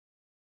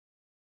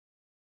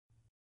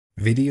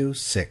Video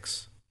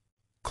 6.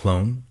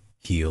 Clone,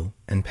 Heal,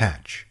 and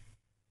Patch.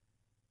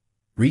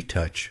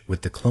 Retouch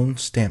with the Clone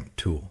Stamp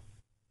tool.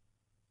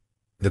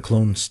 The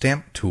Clone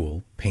Stamp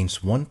tool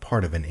paints one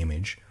part of an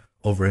image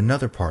over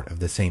another part of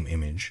the same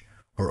image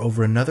or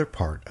over another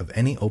part of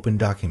any open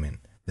document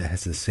that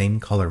has the same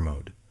color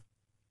mode.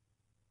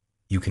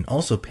 You can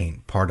also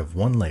paint part of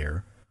one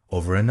layer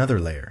over another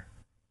layer.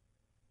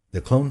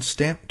 The Clone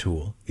Stamp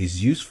tool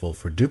is useful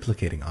for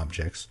duplicating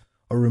objects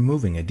or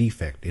removing a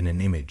defect in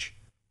an image.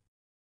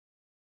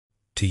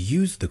 To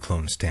use the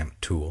Clone Stamp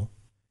tool,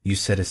 you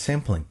set a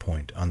sampling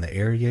point on the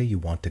area you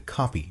want to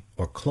copy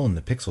or clone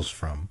the pixels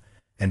from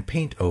and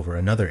paint over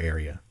another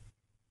area.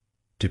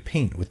 To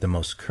paint with the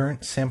most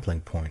current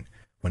sampling point,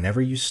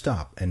 whenever you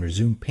stop and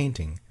resume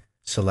painting,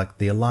 select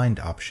the Aligned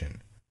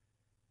option.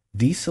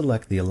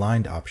 Deselect the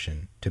Aligned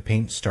option to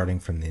paint starting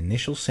from the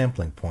initial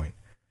sampling point,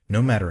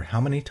 no matter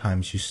how many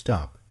times you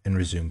stop and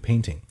resume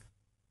painting.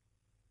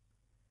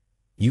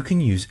 You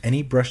can use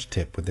any brush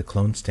tip with the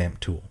Clone Stamp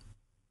tool,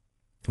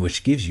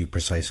 which gives you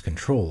precise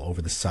control over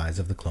the size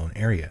of the clone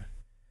area.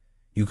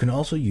 You can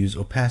also use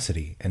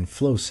opacity and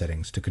flow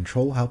settings to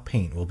control how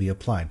paint will be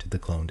applied to the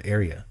cloned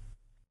area.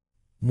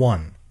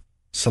 1.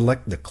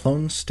 Select the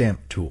Clone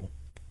Stamp tool.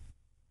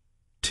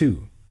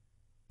 2.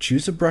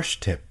 Choose a brush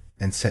tip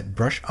and set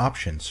brush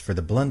options for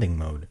the blending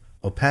mode,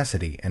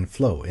 opacity, and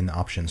flow in the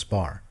options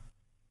bar.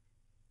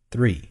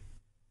 3.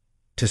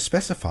 To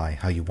specify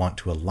how you want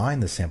to align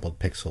the sampled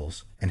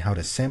pixels and how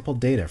to sample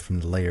data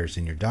from the layers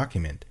in your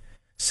document,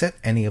 set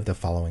any of the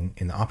following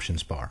in the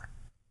options bar.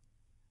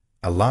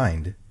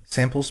 Aligned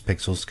samples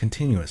pixels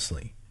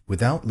continuously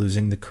without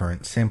losing the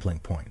current sampling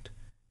point,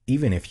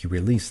 even if you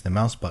release the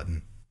mouse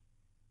button.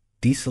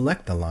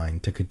 Deselect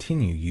Aligned to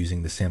continue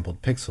using the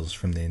sampled pixels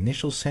from the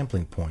initial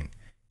sampling point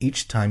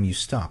each time you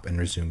stop and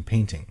resume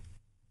painting.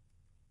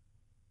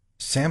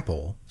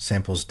 Sample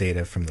samples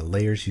data from the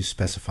layers you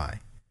specify.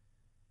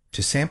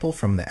 To sample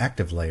from the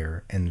active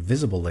layer and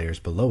visible layers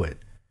below it,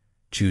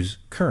 choose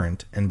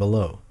Current and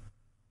Below.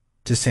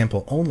 To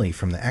sample only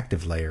from the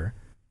active layer,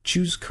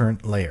 choose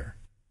Current Layer.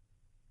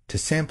 To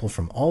sample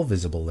from all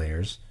visible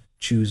layers,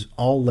 choose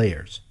All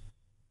Layers.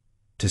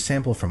 To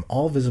sample from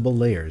all visible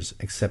layers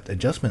except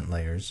adjustment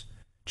layers,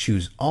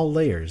 choose All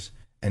Layers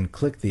and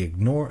click the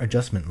Ignore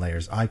Adjustment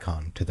Layers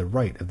icon to the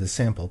right of the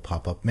Sample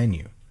pop-up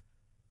menu.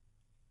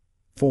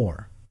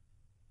 4.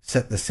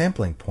 Set the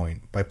sampling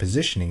point by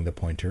positioning the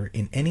pointer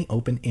in any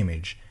open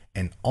image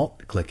and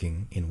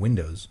Alt-clicking in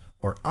Windows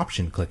or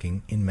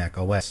Option-clicking in Mac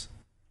OS.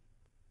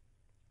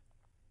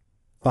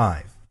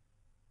 5.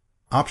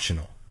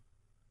 Optional.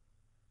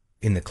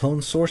 In the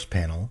Clone Source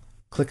panel,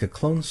 click a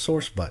Clone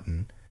Source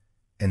button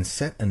and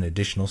set an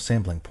additional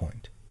sampling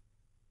point.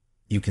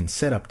 You can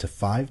set up to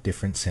 5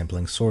 different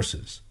sampling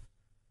sources.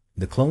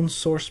 The Clone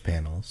Source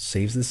panel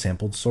saves the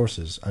sampled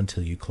sources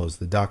until you close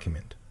the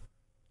document.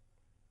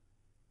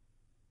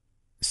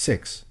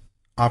 6.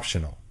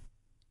 Optional.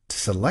 To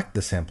select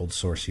the sampled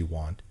source you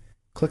want,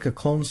 click a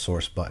Clone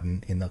Source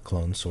button in the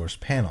Clone Source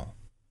panel.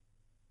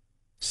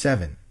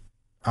 7.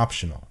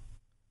 Optional.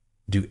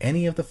 Do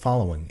any of the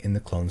following in the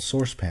Clone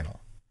Source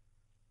panel.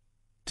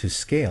 To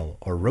scale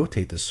or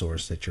rotate the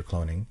source that you're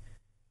cloning,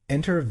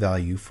 enter a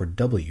value for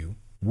W,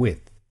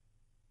 width,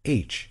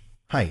 H,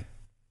 height,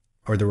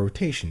 or the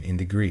rotation in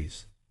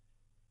degrees.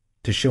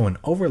 To show an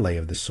overlay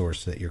of the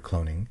source that you're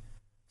cloning,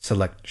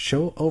 select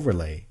Show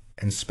Overlay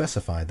and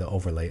specify the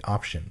overlay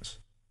options.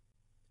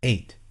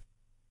 8.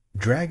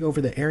 Drag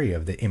over the area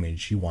of the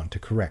image you want to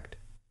correct.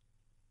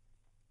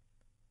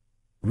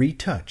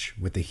 Retouch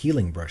with the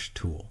Healing Brush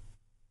tool.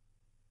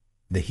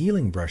 The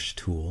Healing Brush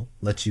tool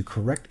lets you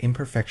correct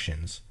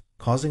imperfections,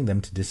 causing them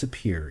to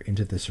disappear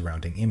into the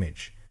surrounding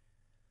image.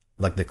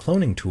 Like the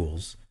cloning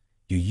tools,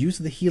 you use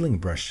the Healing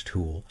Brush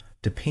tool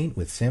to paint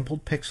with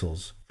sampled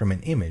pixels from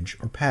an image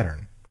or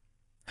pattern.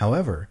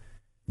 However,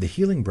 the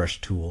Healing Brush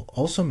tool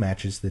also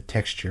matches the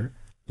texture,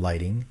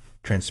 lighting,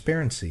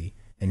 transparency,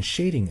 and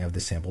shading of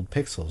the sampled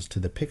pixels to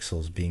the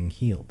pixels being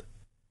healed.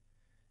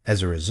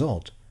 As a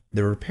result,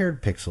 the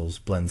repaired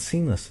pixels blend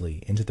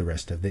seamlessly into the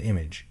rest of the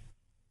image.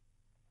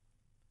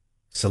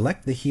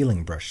 Select the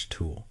Healing Brush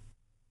tool.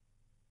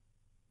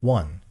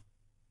 1.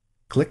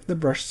 Click the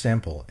brush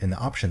sample in the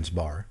options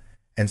bar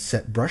and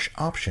set brush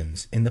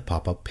options in the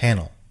pop-up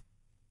panel.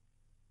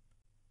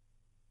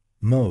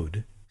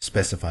 Mode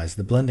specifies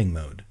the blending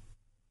mode.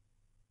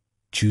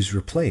 Choose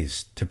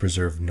Replace to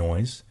preserve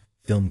noise,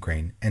 film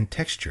grain, and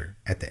texture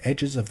at the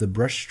edges of the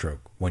brush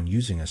stroke when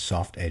using a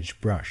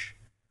soft-edged brush.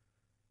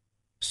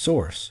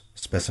 Source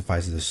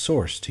specifies the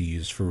source to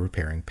use for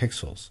repairing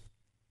pixels.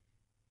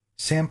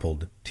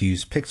 Sampled to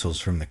use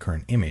pixels from the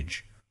current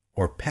image,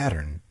 or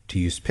Pattern to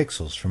use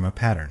pixels from a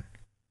pattern.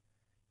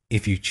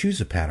 If you choose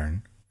a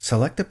pattern,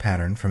 select a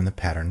pattern from the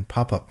Pattern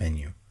pop-up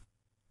menu.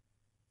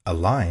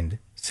 Aligned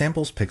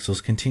samples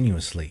pixels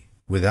continuously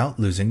without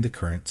losing the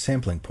current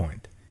sampling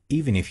point,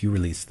 even if you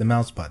release the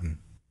mouse button.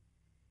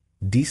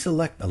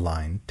 Deselect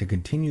Aligned to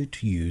continue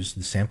to use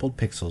the sampled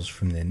pixels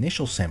from the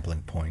initial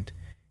sampling point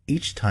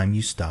each time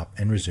you stop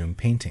and resume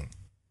painting.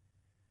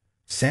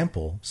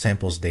 Sample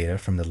samples data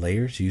from the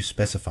layers you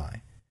specify.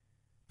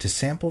 To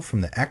sample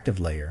from the active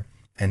layer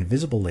and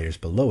visible layers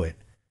below it,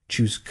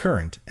 choose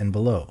Current and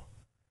Below.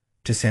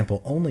 To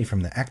sample only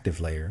from the active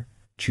layer,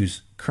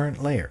 choose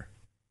Current Layer.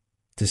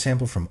 To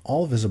sample from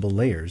all visible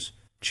layers,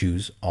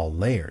 choose All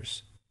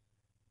Layers.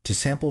 To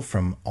sample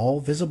from all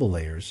visible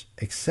layers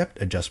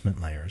except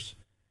adjustment layers,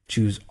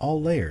 choose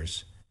All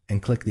Layers and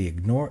click the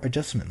Ignore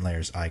Adjustment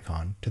Layers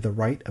icon to the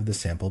right of the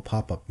sample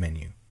pop-up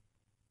menu.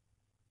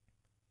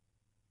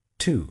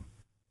 2.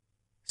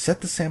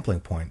 Set the sampling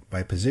point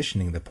by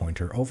positioning the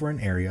pointer over an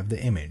area of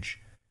the image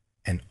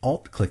and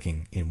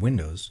Alt-clicking in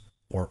Windows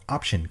or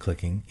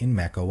Option-clicking in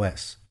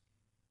macOS.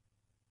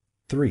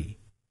 3.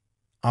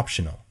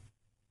 Optional.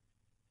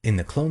 In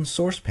the Clone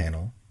Source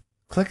panel,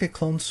 click a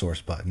Clone Source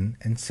button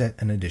and set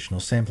an additional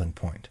sampling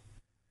point.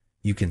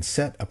 You can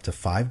set up to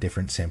 5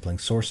 different sampling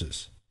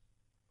sources.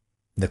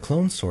 The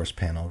Clone Source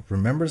panel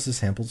remembers the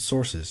sampled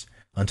sources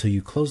until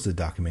you close the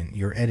document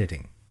you're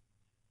editing.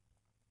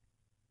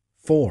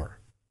 4.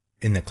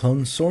 In the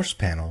Clone Source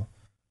panel,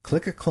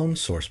 click a Clone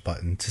Source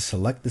button to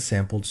select the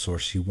sampled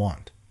source you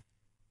want.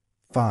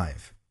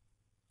 5.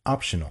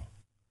 Optional.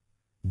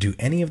 Do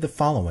any of the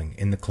following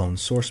in the Clone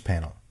Source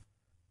panel.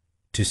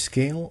 To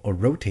scale or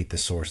rotate the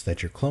source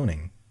that you're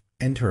cloning,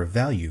 enter a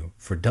value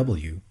for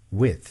W,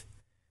 width,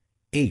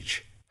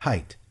 H,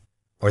 height,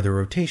 or the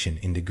rotation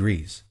in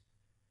degrees.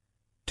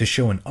 To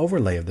show an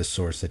overlay of the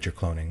source that you're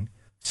cloning,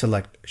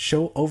 select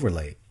Show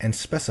Overlay and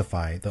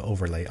specify the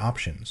overlay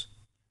options.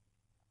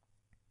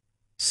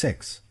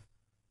 6.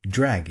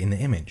 Drag in the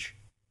image.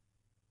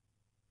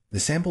 The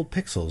sampled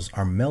pixels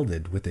are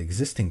melded with the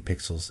existing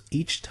pixels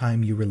each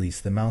time you release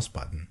the mouse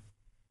button.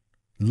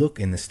 Look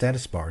in the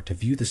status bar to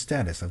view the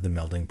status of the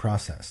melding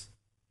process.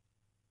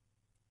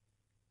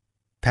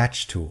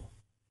 Patch tool.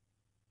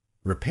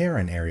 Repair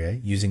an area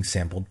using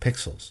sampled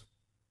pixels.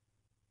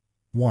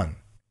 1.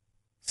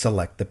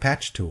 Select the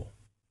patch tool.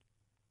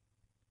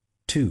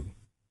 2.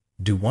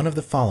 Do one of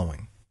the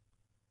following.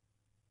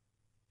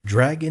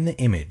 Drag in the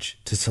image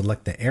to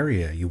select the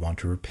area you want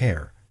to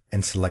repair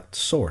and select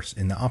Source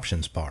in the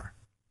options bar.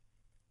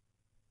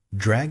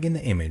 Drag in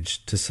the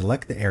image to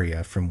select the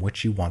area from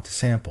which you want to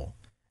sample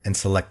and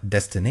select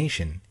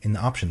Destination in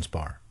the options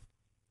bar.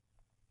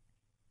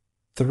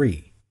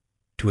 3.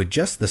 To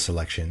adjust the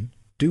selection,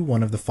 do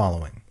one of the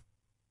following.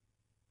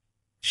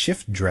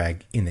 Shift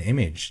drag in the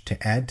image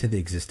to add to the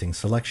existing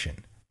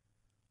selection.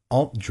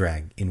 Alt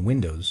drag in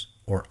Windows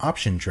or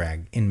Option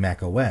drag in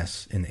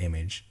macOS in the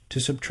image to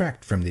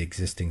subtract from the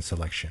existing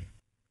selection.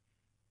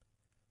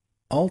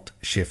 Alt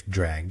shift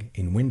drag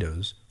in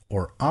Windows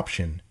or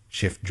Option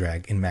shift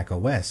drag in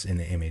macOS in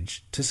the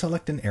image to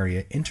select an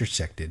area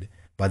intersected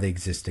by the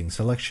existing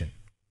selection.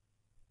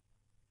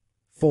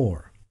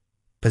 4.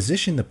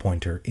 Position the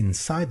pointer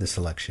inside the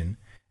selection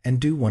and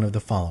do one of the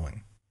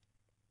following.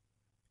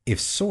 If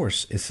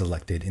Source is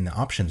selected in the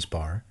options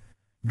bar,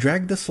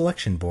 drag the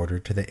selection border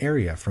to the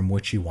area from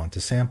which you want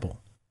to sample.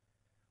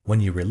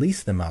 When you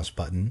release the mouse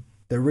button,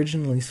 the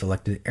originally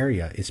selected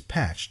area is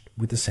patched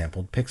with the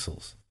sampled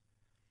pixels.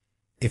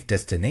 If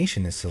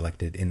Destination is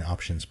selected in the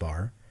options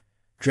bar,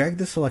 drag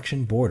the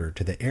selection border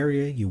to the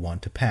area you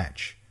want to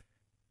patch.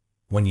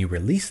 When you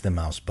release the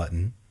mouse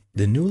button,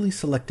 the newly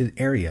selected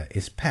area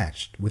is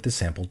patched with the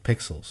sampled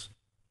pixels.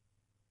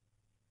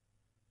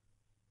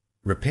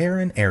 Repair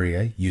an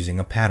area using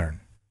a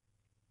pattern.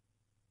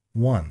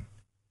 1.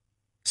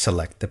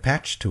 Select the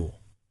Patch tool.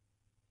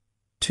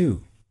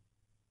 2.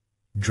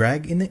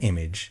 Drag in the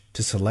image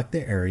to select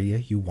the area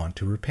you want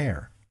to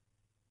repair.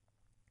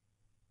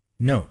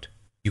 Note,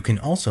 you can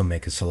also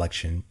make a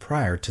selection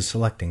prior to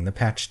selecting the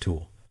Patch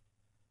tool.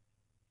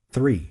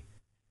 3.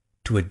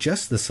 To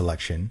adjust the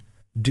selection,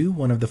 do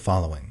one of the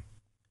following.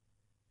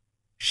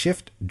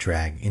 Shift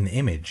drag in the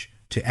image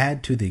to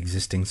add to the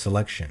existing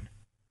selection.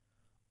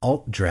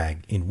 Alt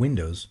drag in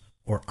Windows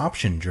or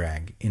Option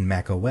drag in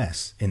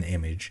macOS in the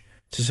image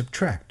to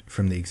subtract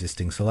from the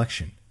existing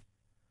selection.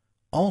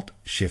 Alt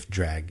shift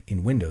drag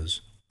in Windows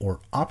or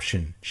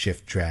Option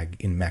shift drag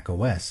in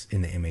macOS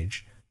in the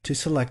image to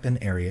select an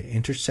area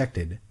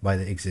intersected by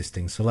the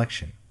existing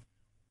selection.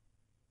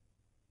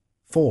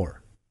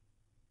 4.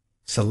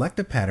 Select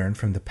a pattern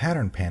from the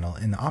Pattern panel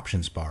in the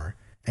options bar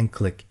and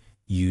click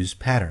Use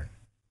Pattern.